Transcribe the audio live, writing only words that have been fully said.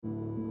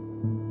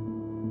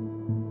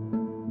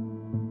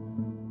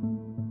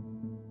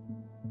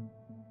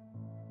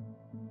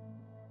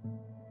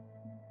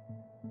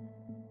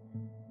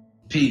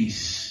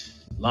peace,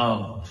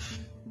 love,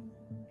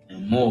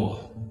 and more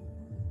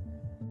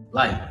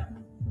light.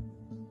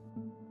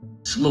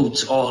 Salute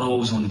to all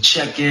those on the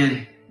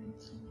check-in.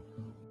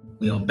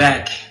 We are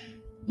back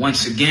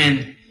once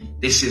again.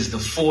 This is the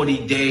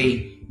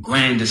 40-day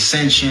Grand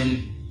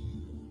Ascension,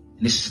 and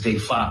this is day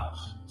 5.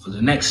 For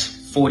the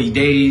next 40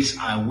 days,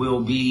 I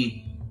will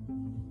be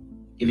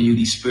giving you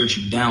these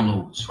spiritual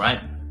downloads,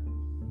 right?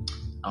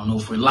 I don't know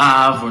if we're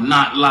live or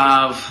not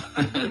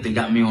live. They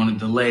got me on a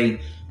delay,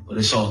 but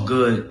it's all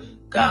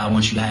good. God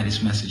wants you to have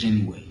this message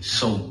anyway.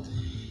 So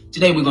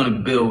today we're going to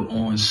build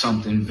on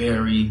something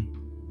very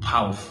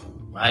powerful,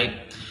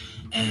 right?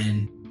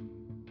 And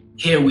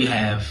here we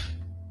have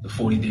the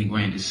 40-day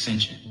Grand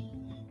Ascension.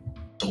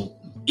 So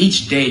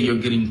each day you're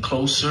getting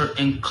closer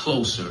and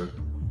closer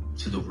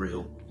to the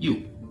real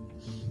you.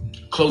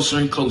 Closer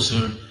and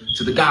closer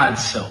to the God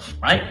self,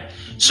 right?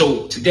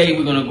 So today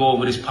we're going to go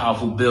over this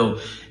powerful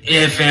build.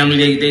 Yeah,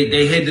 family,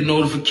 they hit the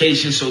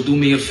notification, so do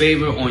me a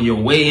favor on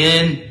your way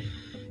in.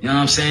 You know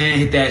what I'm saying?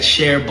 Hit that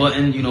share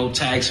button,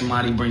 tag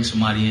somebody, bring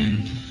somebody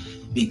in.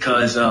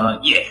 Because,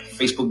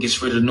 Facebook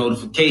gets rid of the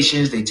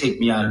notifications. They take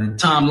me out of the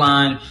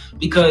timeline.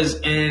 Because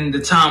in the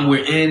time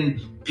we're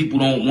in, people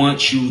don't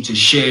want you to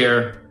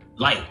share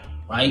light,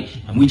 right?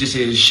 And we just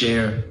here to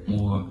share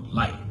more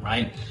light,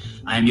 right?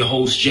 I am your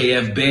host,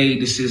 JF Bay.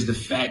 This is the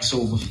Facts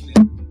Over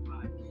Feelings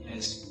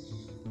podcast,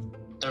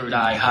 Third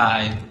Eye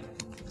High.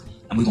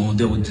 And we're going to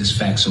deal with this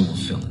Facts Over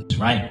Feelings,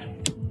 right?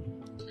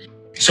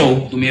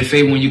 So do me a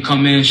favor when you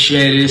come in,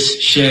 share this,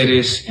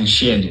 and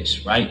share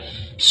this, right?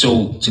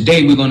 So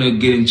today we're going to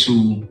get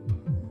into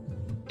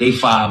day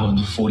 5 of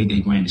the 40-day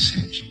Grand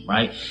Ascension,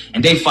 right?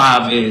 And day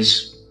 5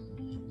 is,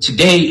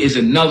 today is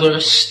another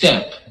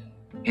step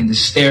in the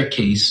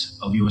staircase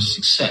of your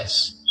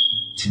success.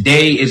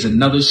 Today is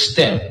another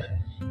step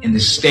in the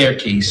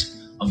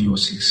staircase of your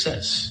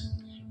success,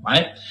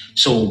 right?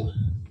 So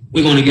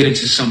we're going to get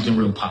into something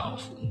real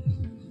powerful.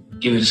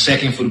 Give it a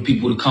second for the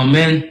people to come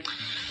in.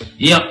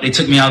 Yep, they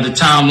took me out of the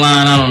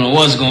timeline. I don't know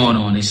what's going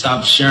on. They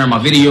stopped sharing my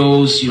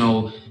videos.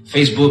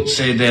 Facebook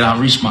said that I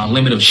reached my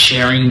limit of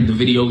sharing the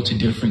video to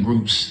different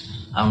groups.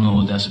 I don't know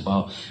what that's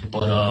about.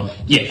 But,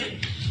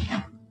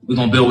 we're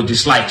going to build with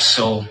this light.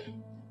 So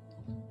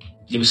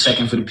give a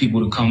second for the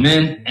people to come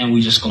in, and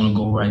we're just going to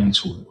go right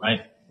into it,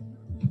 right?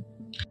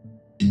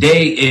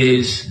 Today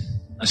is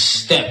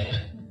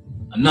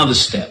another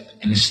step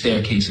in the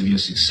staircase of your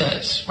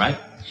success, right?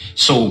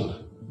 So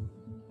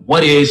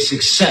what is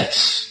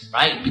success,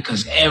 right?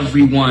 Because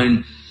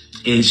everyone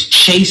is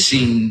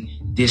chasing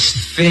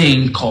this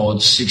thing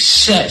called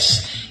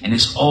success, and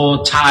it's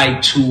all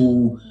tied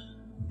to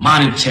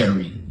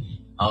monetary,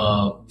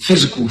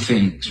 physical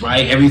things,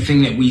 right?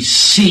 Everything that we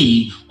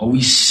see or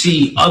we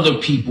see other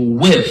people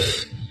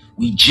with,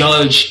 we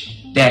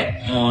judge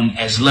that on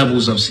as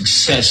levels of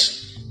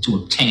success to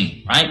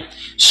obtain, right?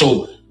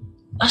 So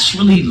let's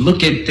really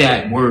look at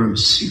that word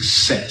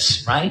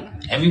success, right?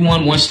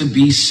 Everyone wants to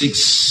be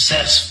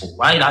successful,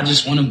 right? I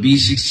just want to be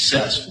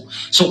successful.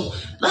 So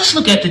let's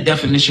look at the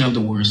definition of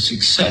the word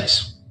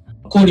success.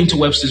 According to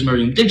Webster's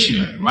Merriam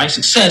Dictionary, right?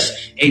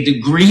 Success, a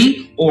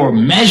degree or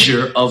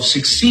measure of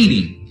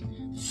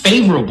succeeding,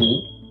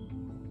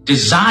 favorable,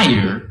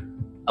 desire,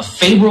 a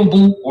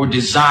favorable or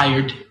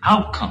desired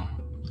outcome.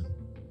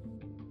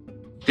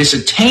 This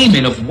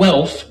attainment of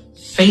wealth,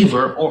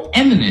 favor, or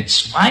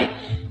eminence, right?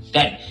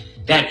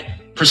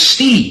 That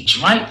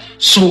prestige, right?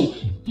 So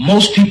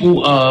most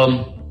people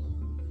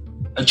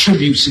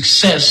attribute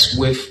success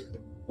with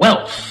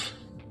wealth,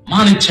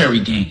 monetary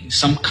gain,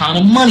 some kind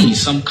of money,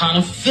 some kind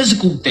of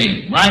physical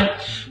thing, right?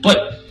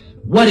 But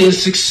what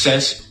is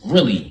success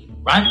really,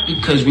 right?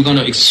 Because we're going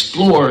to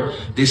explore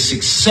this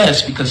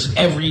success, because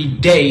every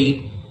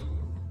day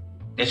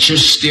that you're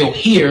still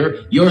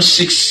here, you're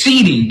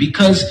succeeding,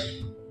 because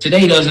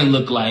today doesn't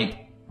look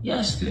like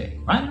yesterday,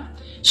 right?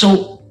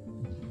 So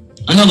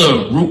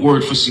another root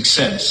word for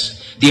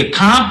success, the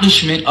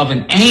accomplishment of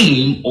an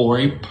aim or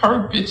a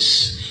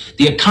purpose.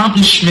 The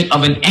accomplishment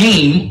of an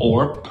aim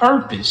or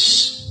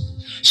purpose.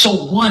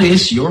 So what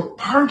is your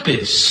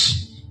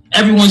purpose?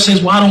 Everyone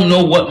says, well, I don't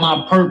know what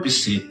my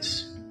purpose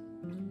is.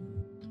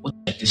 Well,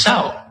 check this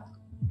out.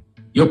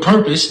 Your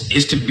purpose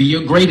is to be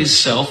your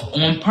greatest self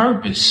on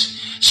purpose.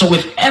 So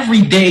if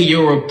every day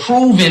you're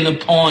improving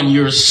upon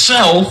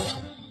yourself,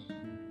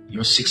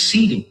 you're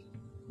succeeding.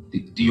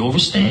 Do you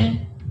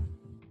understand?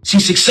 See,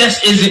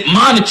 success isn't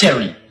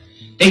monetary.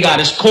 They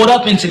got us caught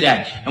up into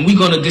that. And we're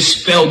going to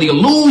dispel the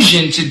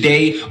illusion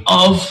today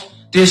of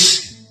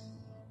this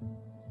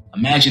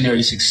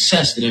imaginary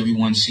success that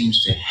everyone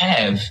seems to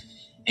have.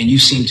 And you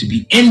seem to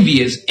be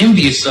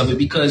envious of it,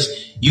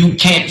 because you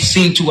can't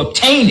seem to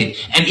obtain it.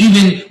 And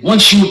even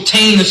once you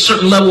obtain a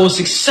certain level of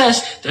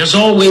success, there's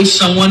always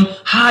someone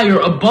higher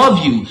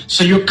above you.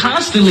 So you're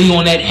constantly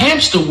on that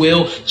hamster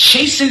wheel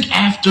chasing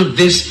after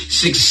this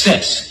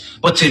success.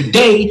 But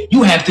today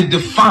you have to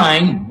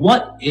define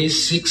what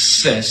is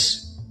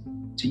success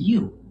to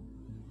you.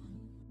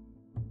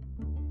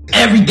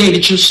 Every day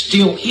that you're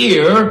still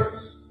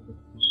here,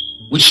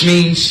 which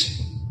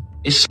means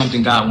It's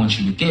something God wants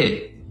you to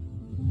get.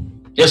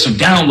 There's some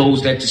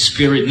downloads that the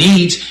spirit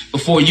needs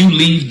before you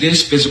leave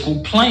this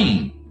physical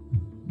plane.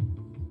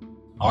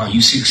 Are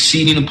you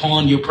succeeding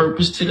upon your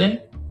purpose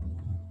today?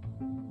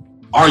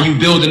 Are you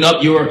building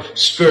up your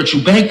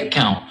spiritual bank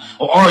account?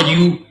 Or are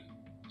you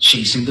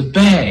chasing the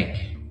bag?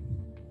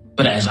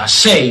 But as I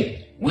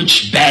say,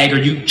 which bag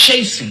are you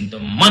chasing? The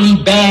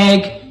money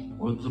bag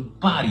or the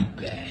body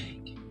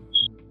bag?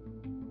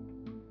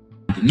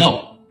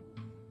 No.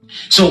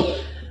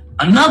 So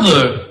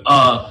another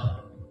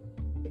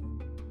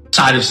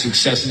side of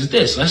success is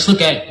this. Let's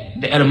look at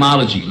the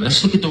etymology.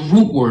 Let's look at the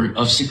root word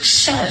of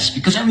success,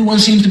 because everyone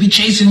seems to be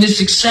chasing this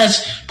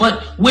success.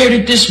 But where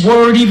did this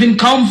word even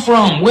come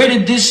from? Where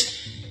did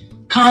this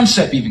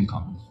concept even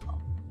come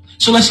from?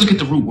 So let's look at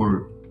the root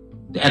word,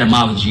 the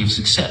etymology of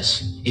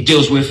success. It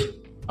deals with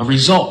a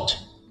result,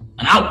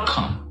 an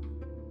outcome,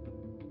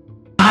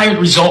 desired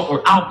result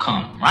or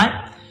outcome,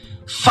 right?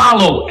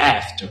 Follow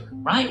after,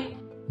 right?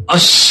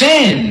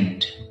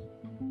 Ascend.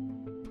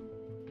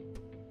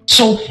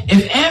 So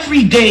if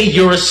every day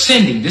you're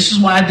ascending, this is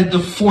why I did the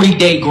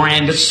 40-day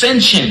grand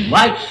ascension,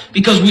 right?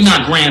 Because we're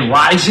not grand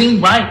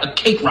rising, right? A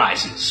cake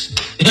rises.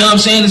 You know what I'm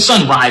saying? The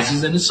sun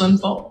rises and the sun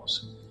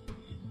falls.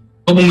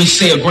 But when we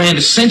say a grand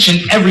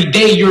ascension, every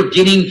day you're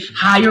getting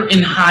higher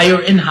and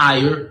higher and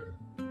higher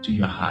to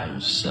your higher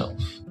self,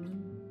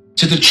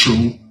 to the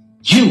true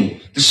you,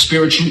 the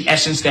spiritual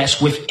essence that's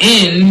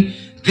within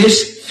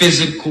this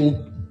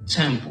physical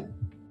temple.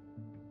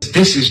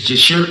 This is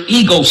just your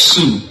ego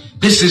suit.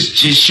 This is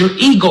just your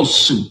ego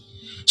suit.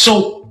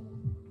 So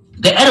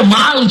the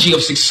etymology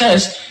of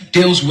success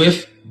deals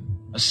with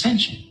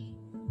ascension.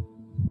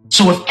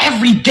 So if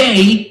every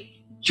day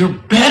you're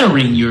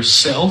bettering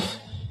yourself,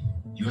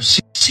 you're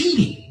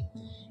succeeding.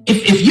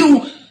 If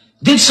you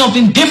did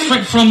something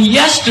different from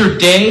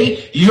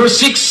yesterday, you're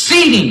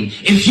succeeding.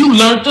 If you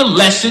learned a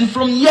lesson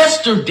from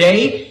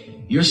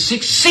yesterday, you're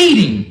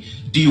succeeding.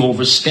 Do you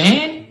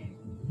understand?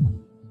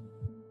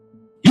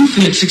 You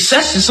think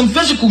success is some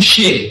physical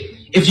shit.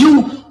 If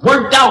you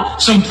worked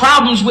out some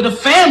problems with a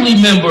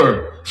family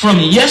member from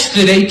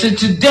yesterday to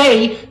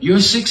today,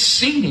 you're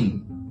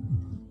succeeding.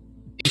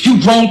 If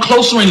you've grown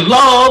closer in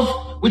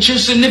love with your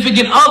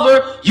significant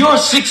other, you're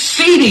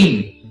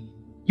succeeding.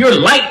 You're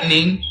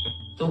lightening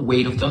the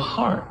weight of the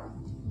heart.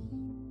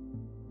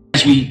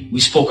 As we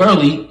spoke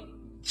early,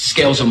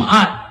 scales of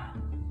Ma'at.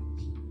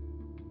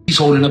 He's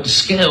holding up the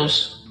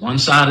scales. One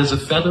side is a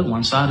feather,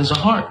 one side is a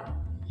heart.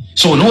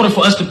 So in order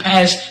for us to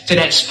pass to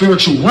that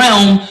spiritual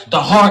realm, the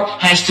heart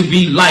has to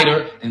be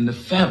lighter than the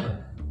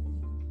feather.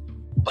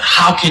 But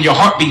how can your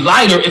heart be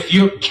lighter if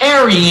you're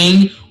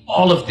carrying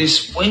all of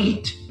this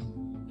weight?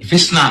 If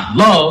it's not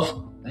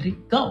love, let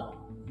it go.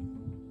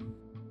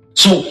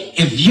 So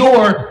if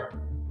you're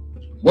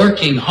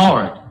working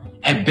hard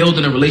at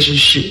building a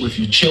relationship with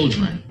your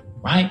children,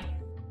 right?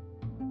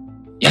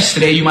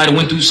 Yesterday you might have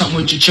went through something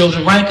with your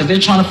children, right? Because they're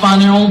trying to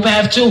find their own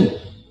path too.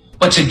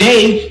 But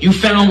today you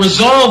found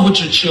resolve with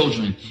your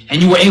children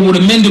and you were able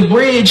to mend a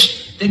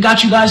bridge that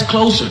got you guys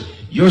closer.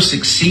 You're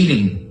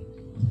succeeding.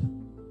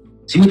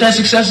 See what that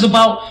success is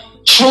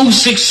about? True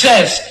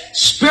success,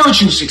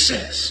 spiritual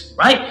success,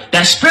 right?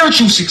 That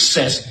spiritual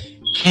success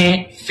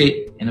can't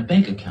fit in a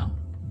bank account.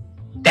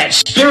 That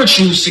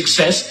spiritual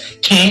success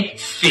can't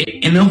fit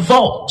in a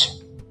vault.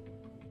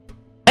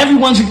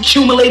 Everyone's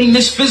accumulating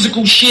this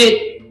physical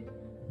shit,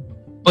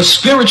 but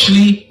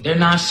spiritually, they're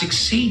not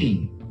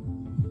succeeding.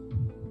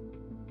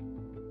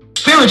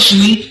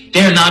 Spiritually,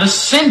 they're not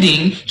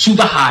ascending to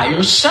the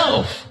higher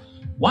self.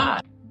 Why?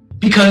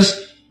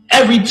 Because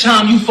every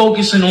time you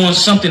focusing on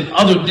something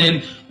other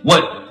than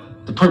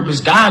what the purpose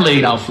God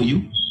laid out for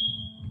you,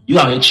 you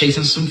out here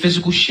chasing some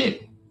physical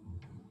shit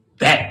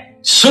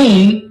that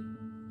soon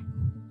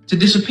to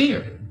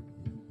disappear.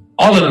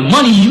 All of the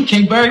money you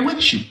can't bury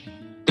with you.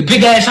 The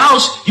big ass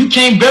house, you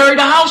can't bury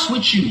the house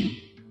with you.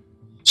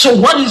 So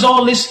what is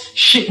all this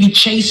shit we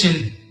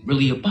chasing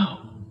really about?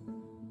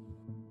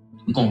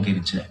 We're going to get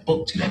into that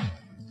book today.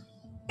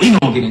 We're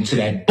going to get into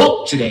that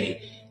book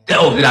today.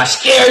 Oh, did I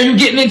scare you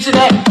getting into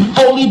that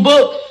holy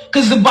book?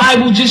 Because the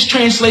Bible just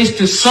translates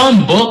to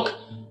some book,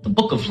 the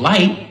book of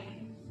light.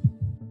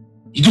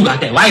 You do got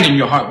that light in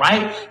your heart,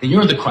 right? Then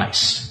you're the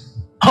Christ.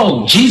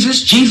 Oh,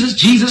 Jesus, Jesus,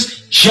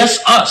 Jesus,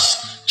 just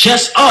us,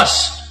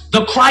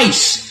 the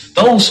Christ,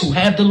 those who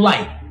have the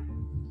light.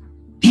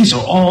 These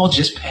are all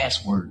just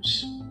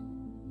passwords.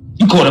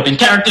 You caught up in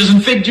characters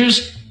and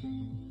figures,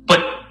 but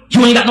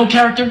you ain't got no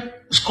character.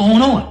 What's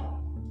going on?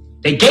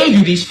 They gave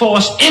you these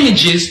false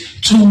images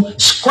to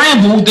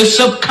scramble the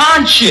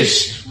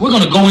subconscious. We're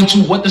going to go into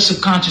what the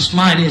subconscious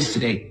mind is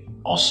today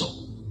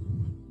also.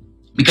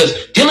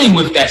 Because dealing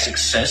with that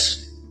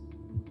success,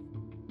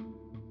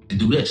 to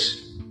do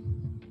this,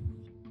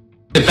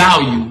 to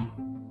value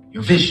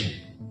your vision.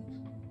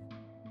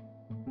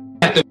 You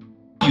have to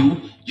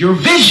value your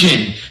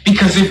vision.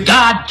 Because if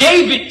God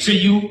gave it to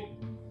you,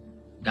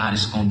 God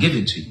is going to give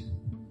it to you.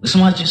 Listen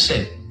to what I just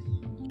said.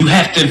 You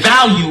have to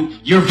value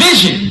your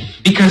vision,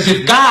 because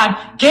if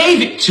God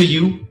gave it to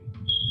you,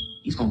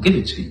 he's going to give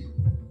it to you.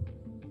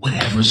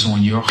 whatever's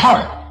on your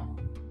heart.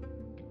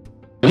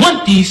 You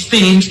want these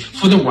things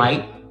for the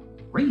right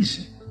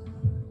reason.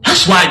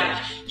 That's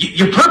why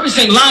your purpose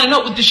ain't lining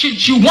up with the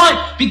shit you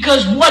want,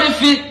 because what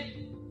if it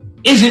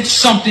isn't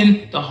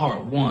something the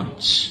heart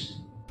wants?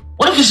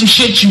 What if it's some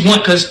shit you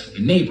want because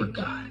your neighbor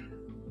got it?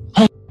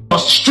 Home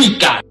across the street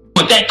got it. You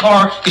want that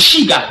car because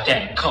she got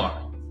that car.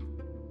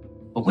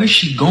 But where's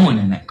she going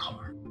in that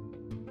car?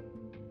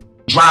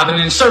 Driving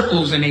in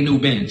circles in a new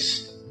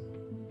Benz.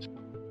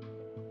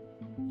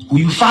 Who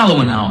you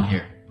following out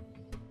here?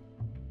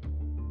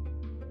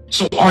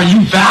 So are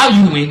you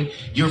valuing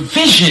your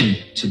vision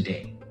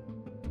today?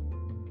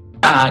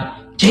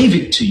 God gave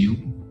it to you.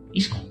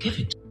 He's going to give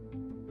it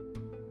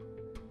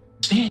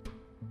to you.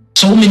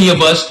 So many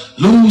of us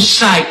lose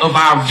sight of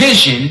our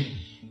vision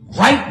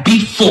right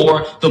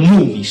before the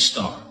movie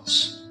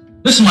starts.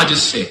 Listen to what I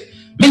just said.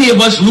 Many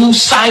of us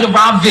lose sight of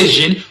our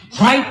vision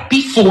right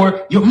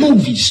before your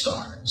movie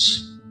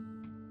starts.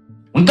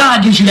 When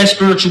God gives you that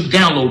spiritual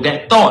download,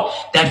 that thought,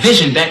 that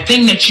vision, that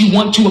thing that you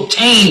want to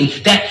obtain,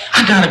 that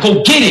I gotta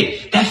go get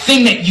it, that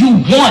thing that you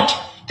want,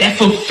 that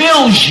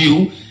fulfills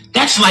you,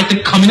 that's like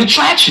the coming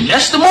attraction.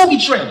 That's the movie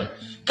trailer.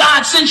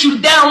 God sent you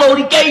the download.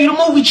 He gave you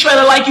the movie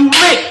trailer like you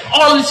lit.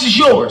 All of this is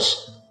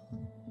yours.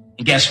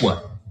 And guess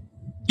what?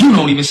 You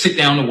don't even sit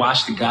down to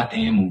watch the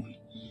goddamn movie.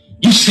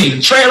 You see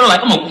the trailer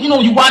like,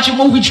 you watch a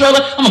movie trailer,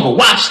 I'm gonna go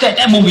watch that.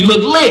 That movie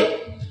look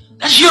lit.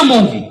 That's your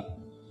movie.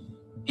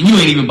 And you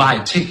ain't even buy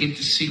a ticket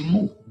to see the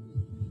movie.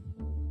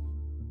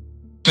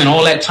 Spend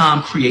all that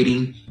time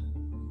creating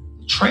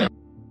the trailer.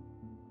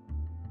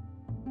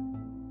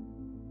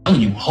 When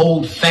you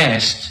hold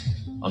fast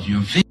of your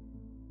vision,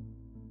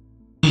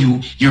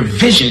 your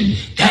vision,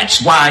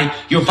 that's why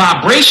your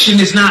vibration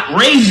is not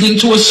raising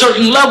to a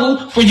certain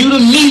level for you to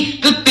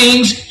meet the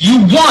things you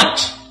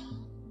want.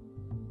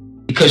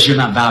 Because you're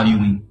not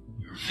valuing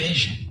your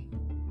vision.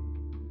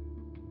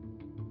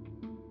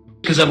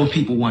 Because other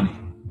people want it.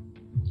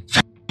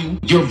 Value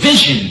your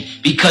vision,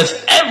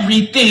 because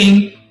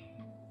everything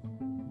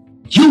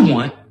you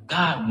want,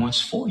 God wants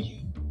for you.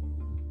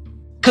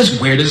 Because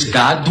where does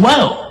God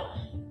dwell?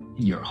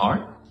 In your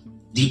heart.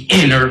 The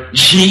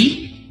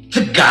energy,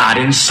 the God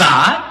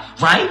inside,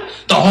 right?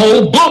 The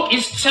whole book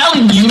is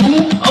telling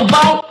you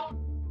about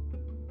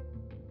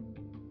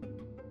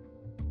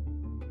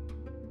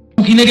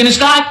spooky nigga in the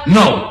sky?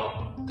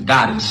 No, the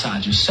God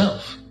inside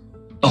yourself.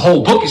 The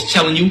whole book is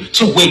telling you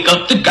to wake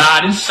up the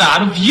God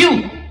inside of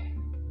you.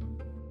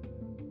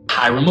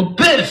 Hiram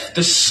Abiff,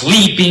 the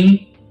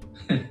sleeping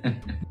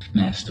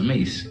Master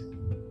Mace.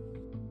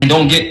 And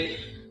don't get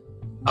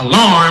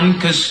alarmed,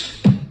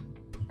 because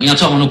we're not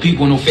talking to no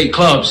people in no fake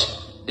clubs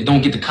that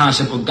don't get the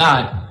concept of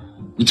God.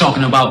 We're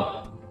talking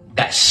about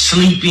that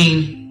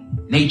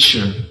sleeping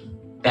nature,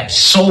 that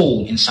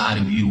soul inside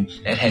of you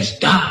that has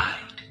died.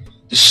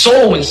 The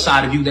soul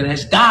inside of you that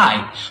has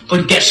died.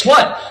 But guess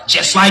what?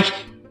 Just like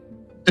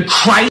the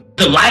Christ,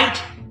 the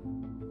light,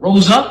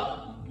 rose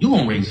up, you're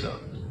going to raise up.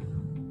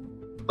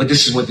 But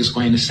this is what this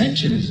grand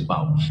ascension is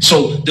about.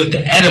 So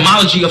the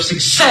etymology of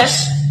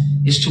success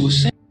is to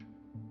ascend.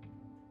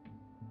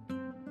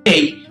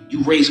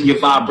 You raising your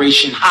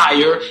vibration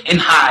higher and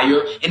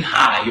higher and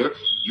higher,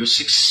 you're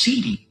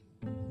succeeding.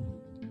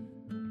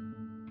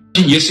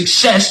 And your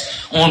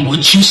success on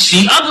what you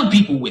see other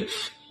people with.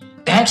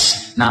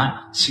 That's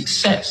not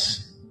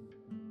success.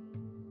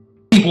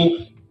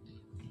 People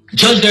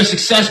judge their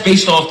success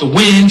based off the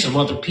wins of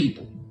other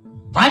people.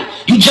 Right?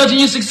 You judging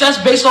your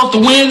success based off the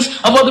wins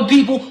of other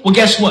people? Well,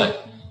 guess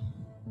what?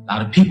 A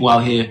lot of people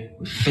out here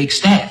with fake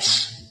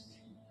stats.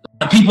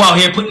 A lot of people out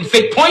here putting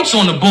fake points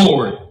on the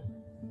board.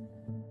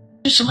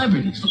 You're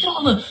celebrities. Look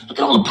at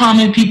all the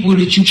prominent people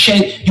that you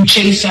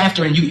chase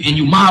after and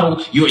you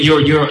model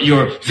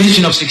your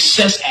vision of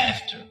success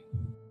after.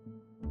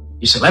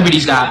 Your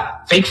celebrities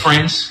got fake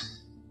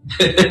friends.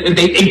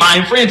 they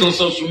buying friends on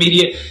social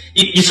media.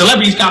 Your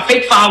celebrities got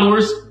fake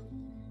followers.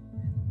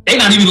 They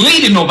not even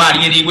leading nobody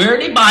anywhere.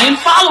 They buying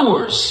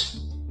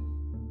followers.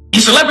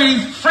 Your celebrity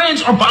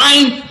friends are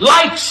buying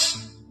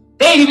likes.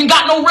 They ain't even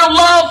got no real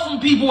love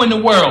from people in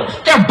the world.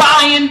 They're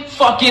buying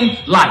fucking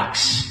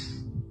likes.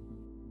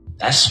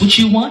 That's what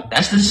you want?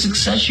 That's the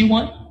success you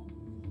want?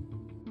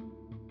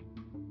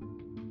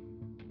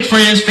 Fake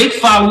friends, fake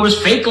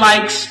followers, fake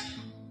likes.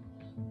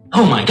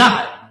 Oh my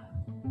God.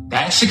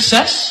 That's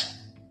success?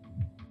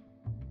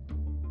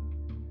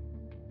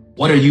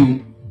 What are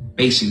you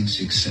basing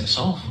success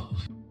off of?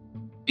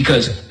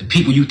 Because the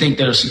people you think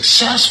that are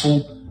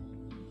successful,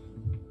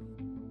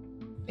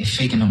 they're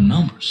faking them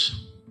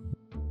numbers.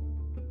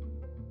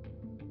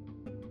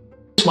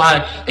 That's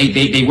why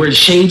they wear the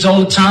shades all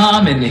the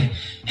time and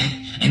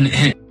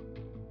it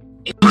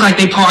looks like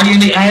they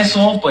partying their ass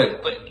off,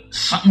 but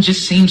something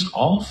just seems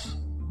off.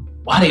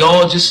 Why they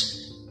all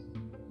just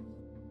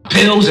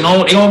pills and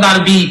all, they all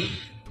gotta be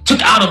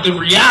took out of the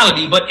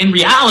reality, but in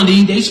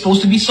reality, they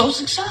supposed to be so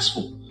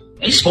successful.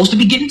 They supposed to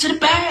be getting to the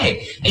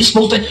bag. They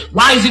supposed to,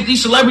 why is it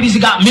these celebrities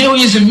that got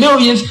millions and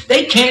millions,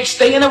 they can't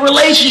stay in a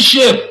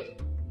relationship?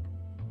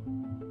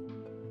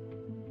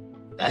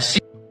 That's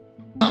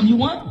something you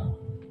want?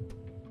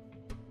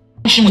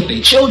 with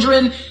their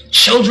children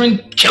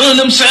killing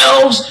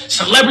themselves,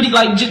 celebrity,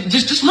 like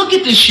just look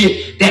at the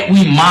shit that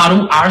we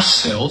model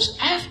ourselves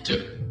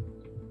after.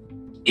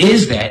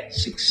 Is that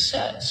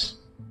success?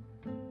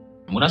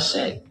 And what I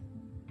said,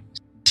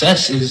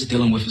 success is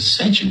dealing with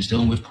ascension, it's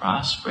dealing with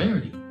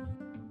prosperity.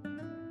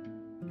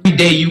 Every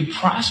day you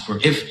prosper.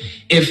 If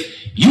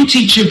you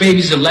teach your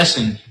babies a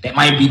lesson that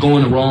might be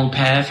going the wrong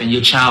path and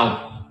your child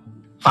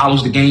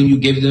follows the game you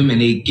give them and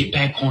they get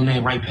back on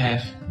that right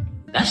path,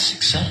 that's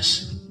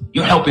success.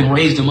 You're helping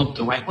raise them up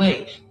the right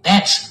way.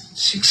 That's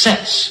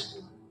success.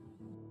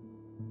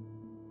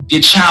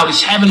 Your child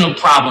is having a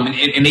problem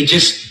and they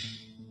just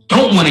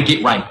don't want to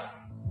get right.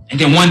 And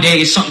then one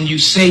day it's something you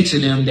say to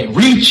them that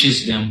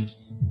reaches them.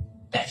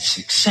 That's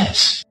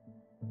success.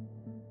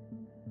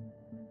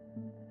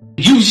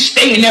 You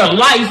stay in their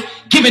life,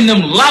 giving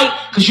them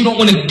light because you don't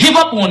want to give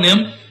up on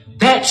them.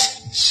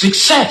 That's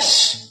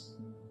success.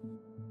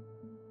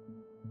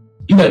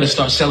 You better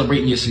start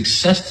celebrating your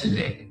success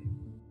today.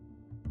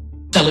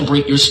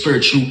 Celebrate your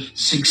spiritual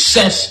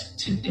success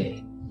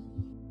today.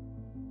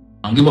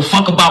 I don't give a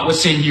fuck about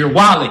what's in your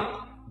wallet.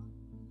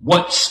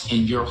 What's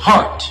in your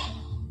heart?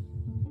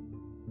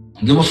 I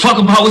don't give a fuck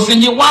about what's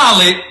in your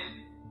wallet.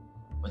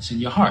 What's in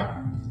your heart?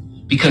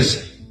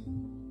 Because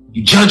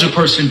you judge a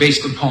person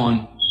based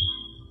upon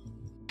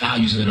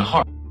values of the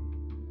heart.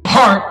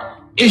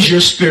 Heart is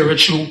your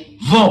spiritual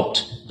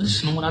vault.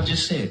 Listen to what I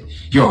just said.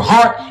 Your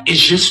heart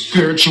is your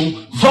spiritual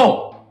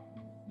vault.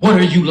 What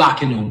are you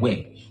locking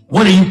away?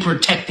 What are you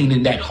protecting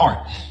in that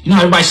heart? You know,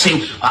 everybody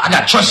say, I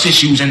got trust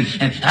issues and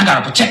I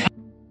got to protect.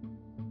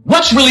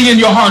 What's really in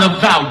your heart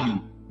of value?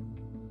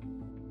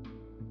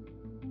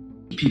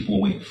 People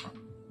away from.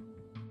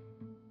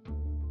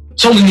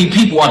 So many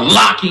people are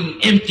locking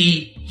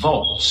empty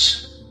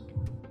vaults.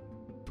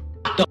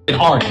 Locked up and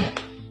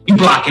hardened. You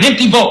blocking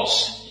empty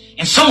vaults.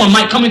 And someone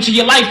might come into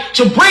your life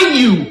to bring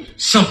you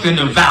something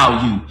of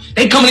value.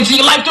 They come into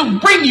your life to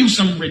bring you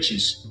some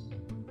riches.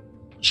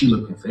 But you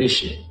looking for this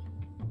shit.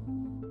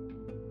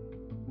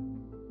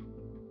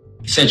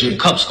 He said your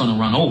cup's gonna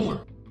run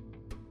over.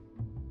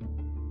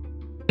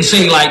 They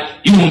say like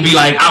you gonna be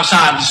like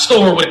outside the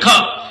store with a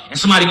cup and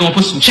somebody gonna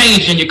put some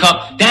change in your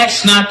cup.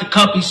 That's not the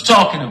cup he's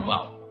talking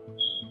about.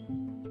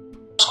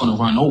 It's gonna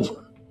run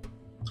over.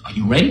 Are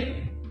you ready?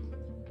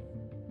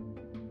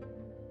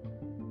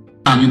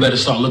 You better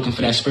start looking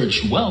for that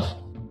spiritual wealth.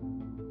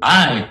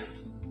 Alright.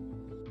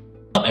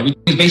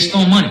 Everything's based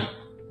on money.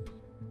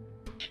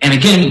 And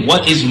again,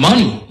 what is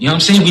money? You know what I'm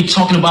saying? We're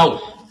talking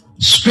about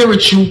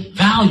spiritual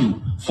value.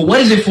 For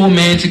what is it for a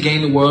man to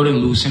gain the world and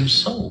lose his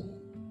soul?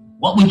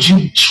 What would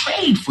you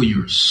trade for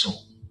your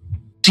soul?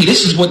 See,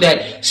 this is what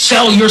that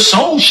sell your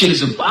soul shit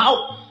is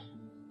about.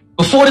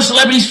 Before the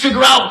celebrities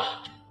figure out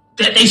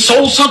that they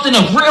sold something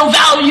of real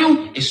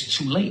value, it's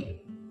too late.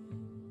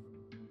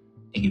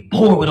 They get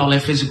bored with all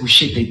that physical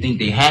shit they think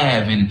they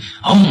have. And,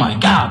 oh my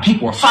God,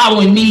 people are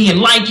following me and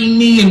liking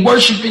me and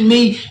worshiping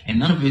me. And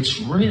none of it's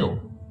real.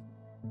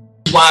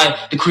 That's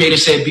why the Creator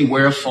said,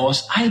 beware of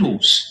false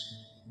idols.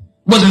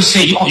 Wasn't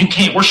say, oh, you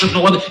can't worship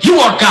no other. You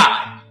are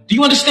God. Do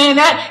you understand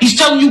that? He's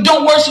telling you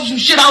don't worship some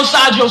shit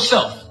outside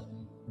yourself.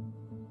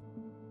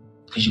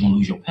 Because you're going to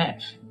lose your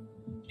path.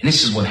 And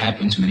this is what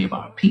happened to many of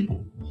our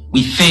people.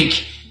 We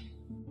think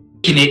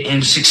it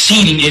and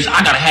succeeding is,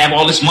 I got to have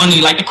all this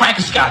money like the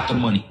crackers got the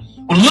money.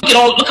 Well,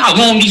 look how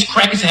long these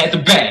crackers had the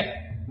bag.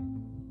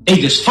 They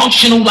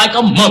dysfunctional like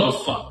a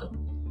motherfucker.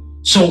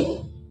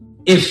 So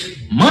if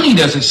money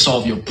doesn't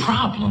solve your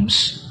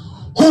problems,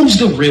 who's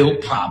the real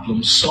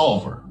problem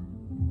solver?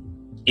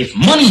 If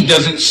money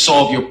doesn't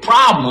solve your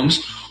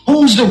problems,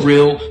 who's the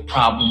real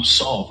problem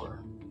solver?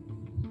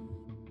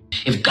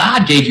 If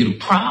God gave you the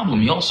problem,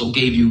 he also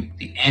gave you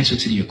the answer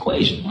to the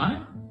equation,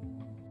 right?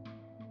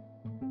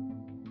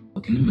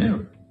 Look in the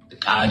mirror. The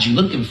God you're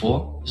looking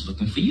for is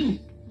looking for you.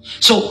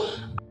 So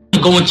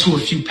I'm going to go into a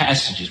few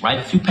passages, right?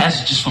 A few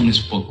passages from this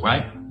book,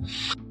 right?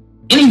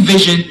 Any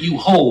vision you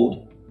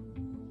hold,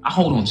 I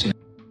hold on to it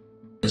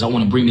because I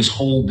want to bring this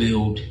whole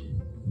build.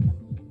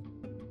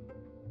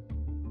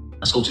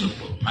 Let's go to the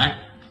book, right?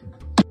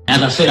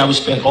 As I said, I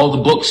respect all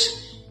the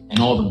books and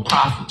all the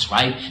prophets,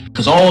 right?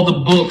 Because all the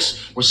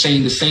books were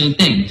saying the same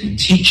thing, to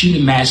teach you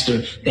to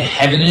master the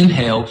heaven and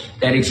hell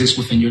that exists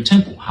within your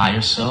temple.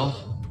 Higher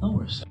self,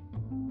 lower self.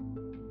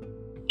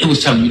 It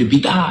was telling you to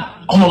be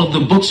God. All of the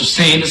books are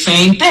saying the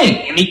same thing.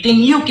 Anything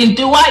you can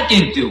do, I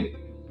can do.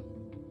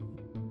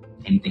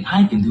 Anything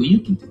I can do, you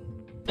can do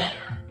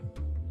better.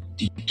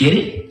 Do you get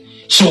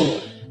it?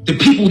 So the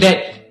people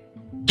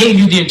that gave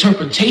you the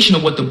interpretation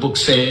of what the book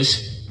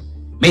says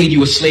made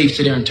you a slave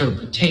to their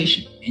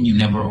interpretation, and you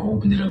never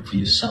opened it up for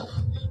yourself.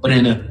 But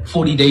in the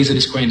 40 days of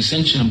this grand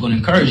ascension, I'm going to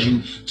encourage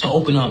you to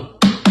open up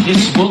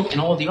this book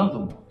and all the other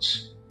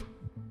ones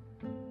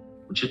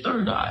with your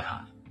third eye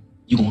on.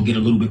 You're going to get a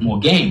little bit more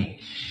game.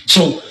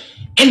 So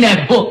in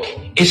that book,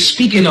 it's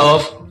speaking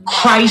of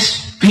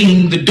Christ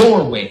being the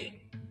doorway.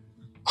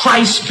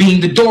 Christ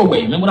being the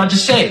doorway. Remember what I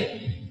just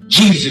said?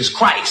 Jesus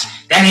Christ.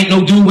 That ain't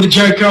no dude with a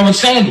Jerry Curl and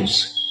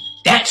sandals.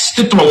 That's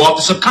to throw off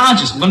the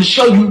subconscious. I'm going to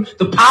show you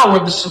the power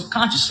of the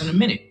subconscious in a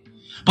minute.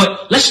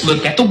 But let's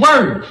look at the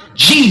word.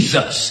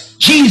 Jesus,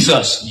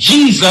 Jesus,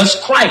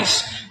 Jesus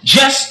Christ.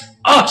 Just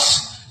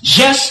us,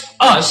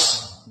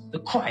 the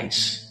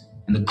Christ.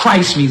 And the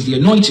Christ means the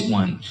anointed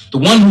one, the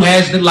one who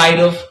has the light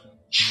of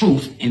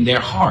truth in their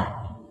heart.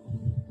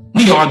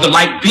 We are the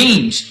light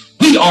beings.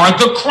 We are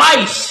the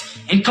Christ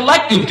and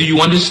collective. Do you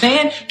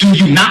understand? Do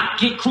you not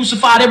get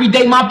crucified every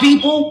day, my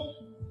people?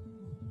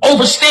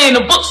 Overstand,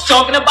 the book's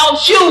talking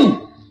about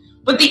you.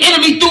 But the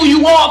enemy threw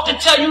you off to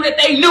tell you that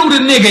they knew the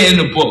nigga in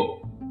the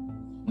book.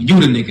 When you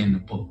the nigga in the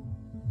book,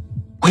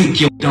 wake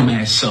your dumb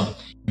ass up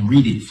and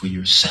read it for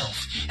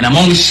yourself. And I'm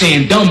only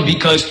saying dumb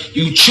because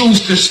you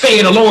choose to stay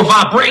at a lower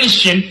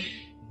vibration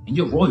and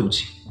you're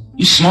royalty.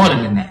 You're smarter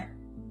than that.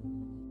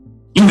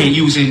 You ain't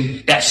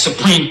using that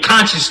supreme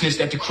consciousness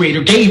that the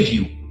creator gave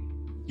you.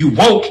 You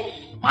woke.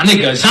 My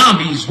nigga,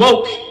 zombies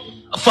woke.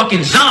 A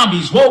fucking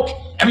zombies woke.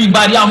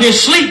 Everybody out here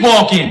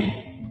sleepwalking.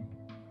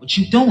 What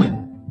you doing?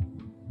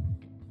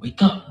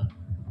 Wake up.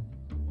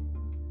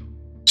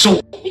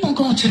 So we're going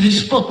to go into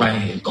this book right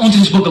here. Go into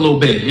this book a little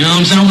bit. You know what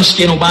I'm saying? I don't want to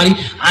scare nobody.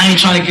 I ain't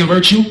trying to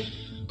convert you.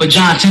 But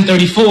John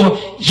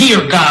 10:34, ye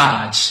are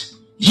gods.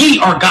 Ye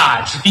are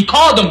gods. If he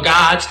called them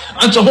gods,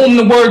 unto whom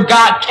the word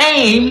God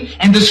came,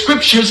 and the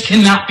scriptures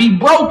cannot be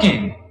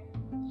broken.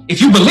 If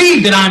you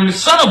believe that I'm the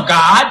son of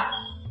God,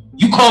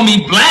 you call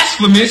me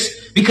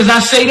blasphemous because I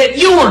say that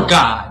you are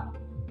God.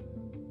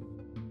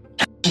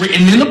 That's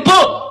written in the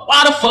book.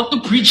 Why the fuck the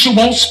preacher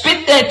won't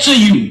spit that to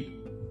you?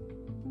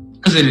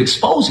 Because it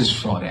exposes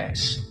fraud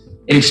ass.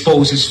 It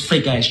exposes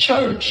fake ass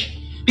church.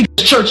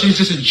 Because church is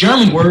just a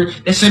German word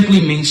that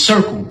simply means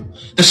circle.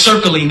 The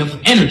circling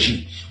of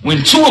energy.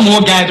 When two or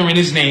more gather in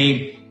his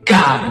name,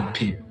 God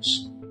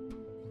appears.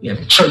 We have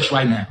a church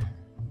right now.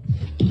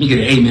 You get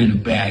an amen in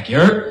the back, you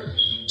heard?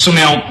 So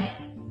now,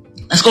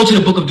 let's go to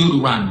the book of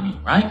Deuteronomy,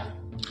 right?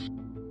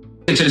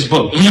 Into this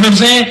book. You know what I'm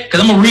saying? Because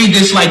I'm going to read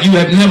this like you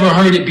have never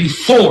heard it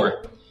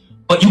before.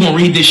 But you're going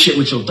to read this shit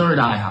with your third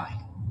eye high.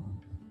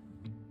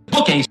 The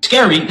book ain't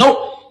scary.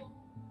 Nope.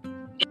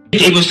 They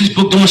gave us this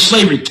book during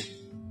slavery.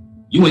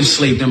 You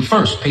enslaved them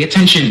first. Pay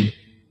attention.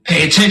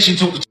 Pay attention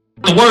to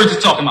the words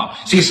it's talking about.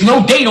 See, it's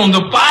no date on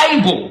the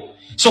Bible.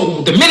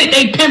 So the minute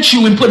they pimped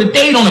you and put a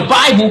date on the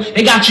Bible,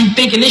 they got you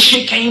thinking this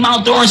shit came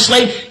out during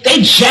slavery.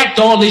 They jacked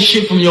all this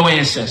shit from your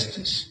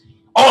ancestors.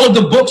 All of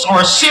the books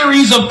are a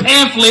series of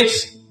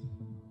pamphlets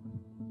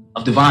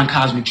of divine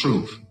cosmic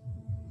truth.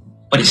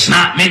 But it's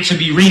not meant to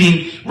be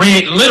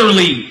read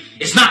literally.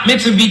 It's not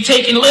meant to be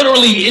taken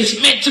literally.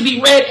 It's meant to be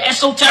read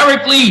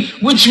esoterically,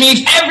 which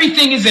means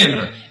everything is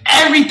inner.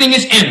 Everything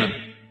is inner.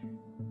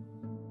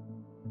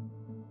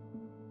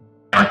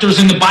 Characters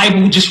in the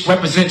Bible just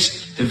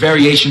represents the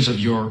variations of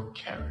your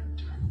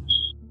character.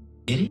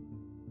 Get it?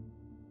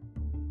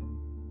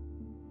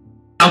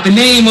 Out the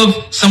name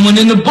of someone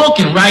in the book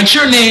and write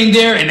your name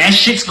there, and that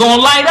shit's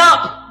gonna light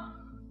up.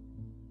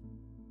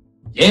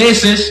 Yeah, it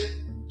says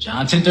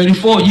John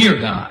 10:34, ye are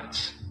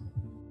gods.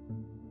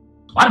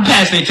 Why the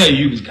pastor tell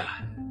you was God?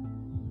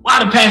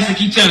 Why the pastor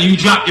keep telling you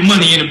drop your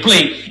money in a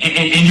plate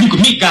and you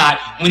can meet God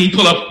when he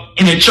pull up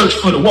in the church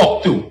for the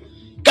walkthrough?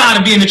 God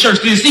will be in the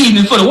church this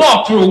evening for the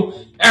walkthrough.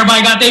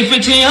 Everybody got their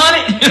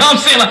 1,500. You know what I'm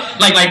saying?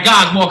 Like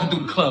God's walking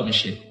through the club and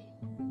shit.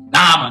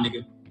 Nah, my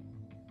nigga.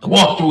 The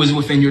walkthrough is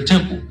within your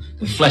temple.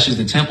 The flesh is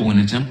the temple and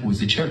the temple is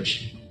the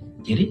church.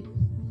 Get it?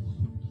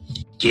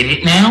 Get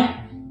it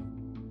now?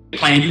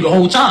 Playing you the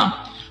whole time.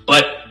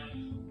 But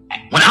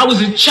when I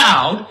was a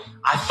child,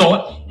 I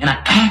thought and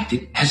I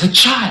acted as a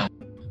child.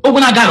 But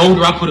when I got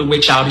older, I put away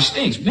childish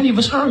things. Many of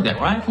us heard that,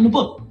 right? From the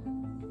book.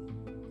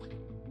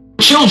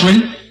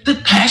 Children, the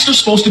pastor's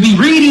supposed to be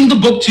reading the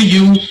book to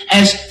you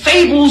as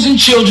fables and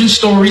children's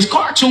stories,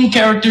 cartoon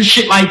characters,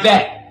 shit like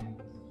that.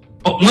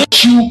 But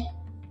once you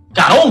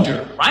got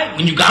older, right?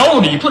 When you got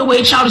older, you put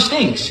away childish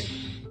things.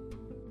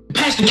 The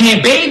pastor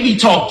can't baby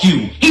talk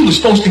you. He was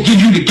supposed to give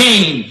you the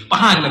game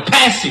behind the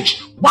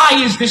passage. Why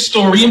is this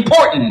story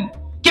important?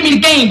 Give me the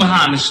game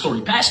behind this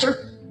story,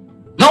 pastor.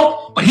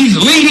 No, but he's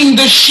leading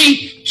the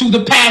sheep to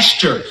the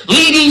pasture,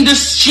 leading the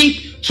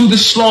sheep to the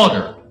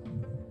slaughter.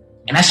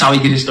 And that's how he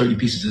get his 30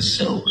 pieces of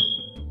silver.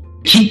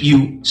 Keep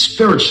you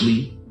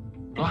spiritually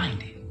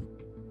blinded.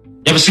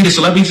 You ever see the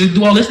celebrities that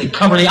do all this? They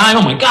cover their eye.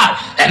 Oh my God,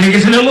 that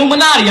nigga's an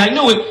Illuminati. I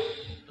knew it.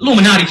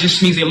 Illuminati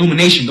just means the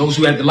illumination, those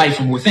who have the light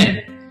from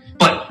within.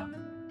 But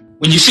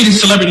when you see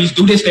these celebrities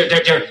do this,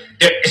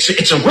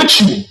 it's a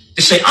ritual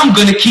to say, I'm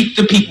going to keep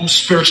the people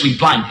spiritually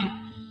blinded.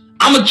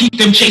 I'm going to keep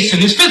them chasing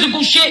this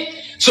physical shit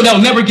so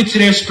they'll never get to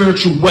their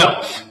spiritual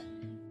wealth.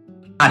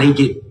 How they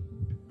get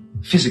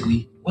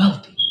physically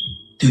wealthy.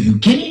 Do you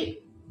get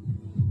it?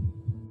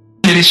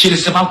 And this shit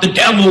is about the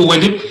devil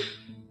and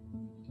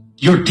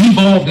your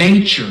devolved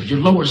nature, your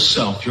lower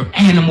self, your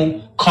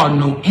animal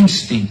cardinal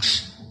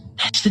instincts.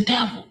 That's the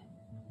devil.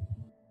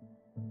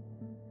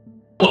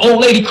 Well,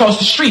 old lady across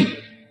the street,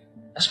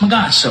 that's my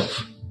God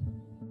self.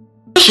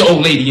 What's your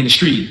old lady in the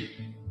street?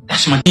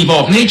 That's my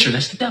devolved nature.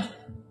 That's the devil.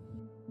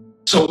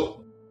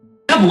 So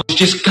the devil is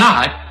just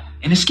God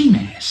in a ski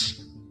mask.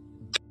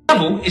 The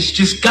devil is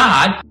just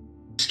God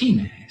in a ski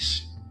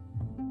mask.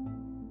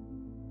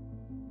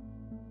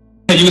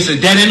 You it's a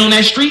dead end on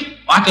that street,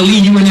 or I could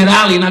leave you in that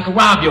alley and I could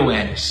rob your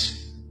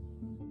ass.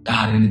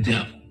 God and the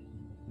devil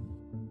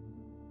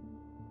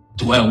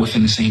dwell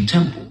within the same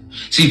temple.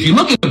 See, if you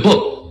look at the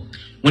book,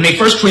 when they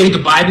first created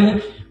the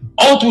Bible,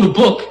 all through the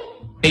book,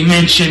 they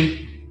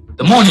mentioned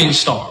the morning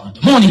star,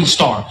 the morning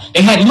star.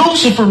 They had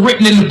Lucifer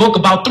written in the book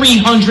about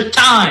 300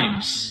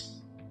 times.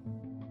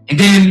 And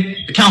then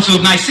the Council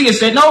of Nicaea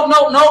said, no.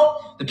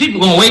 The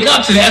people are going to wake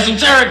up to the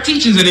esoteric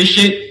teachings of this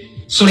shit.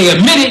 So they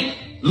omitted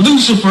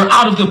Lucifer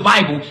out of the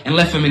Bible and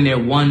left him in there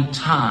one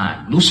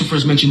time. Lucifer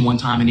is mentioned one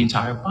time in the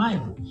entire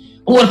Bible.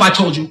 But what if I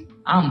told you,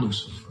 I'm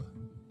Lucifer?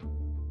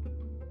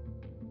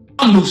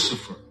 I'm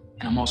Lucifer,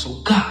 and I'm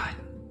also God.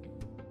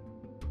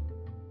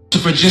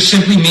 Lucifer just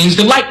simply means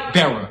the light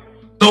bearer,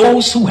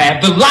 those who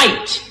have the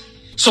light.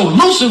 So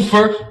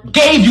Lucifer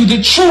gave you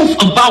the truth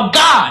about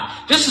God.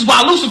 This is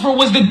why Lucifer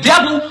was the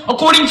devil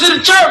according to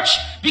the church,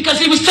 because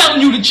he was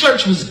telling you the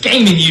church was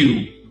gaming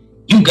you.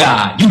 You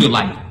God, you the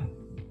light.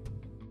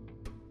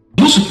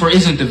 Lucifer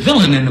isn't the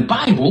villain in the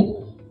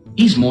Bible.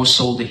 He's more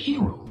so the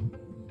hero.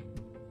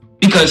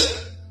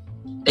 Because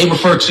they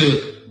refer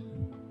to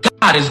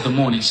God as the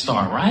morning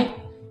star, right?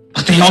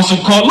 But they also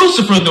call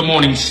Lucifer the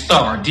morning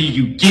star. Do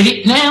you get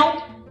it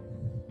now?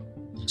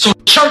 So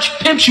the church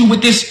pimps you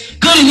with this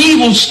good and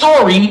evil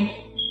story.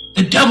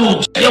 The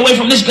devil, stay away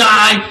from this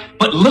guy.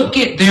 But look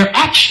at their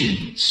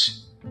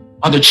actions.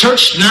 Are the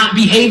church not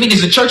behaving?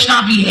 Is the church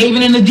not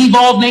behaving in the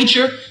devolved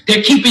nature?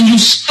 They're keeping you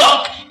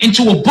stuck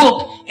into a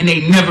book and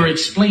they never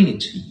explain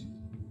it to you.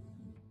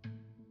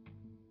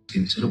 Get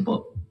into the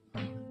book.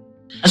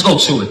 Let's go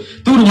to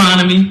it.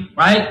 Deuteronomy,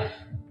 right?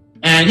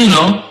 And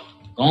go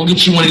on,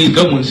 get you one of these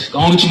good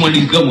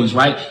ones.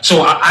 Right?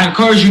 So I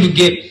encourage you to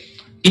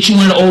get you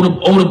one of the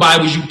older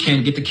Bibles you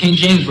can. Get the King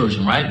James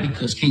Version, right?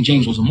 Because King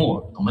James was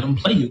more. Don't let them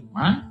play you,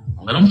 right?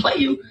 Don't let them play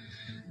you.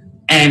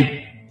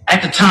 And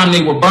at the time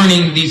they were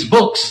burning these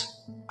books,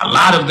 a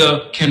lot of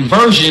the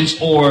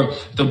conversions or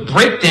the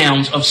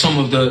breakdowns of some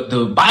of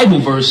the Bible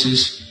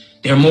verses,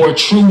 they're more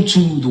true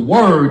to the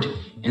word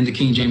in the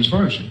King James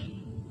Version.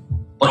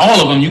 But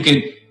all of them, you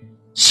can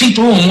see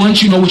through them.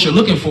 Once you know what you're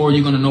looking for,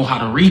 you're going to know how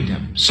to read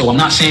them. So I'm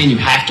not saying you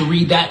have to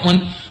read that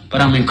one,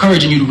 but I'm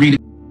encouraging you to read it.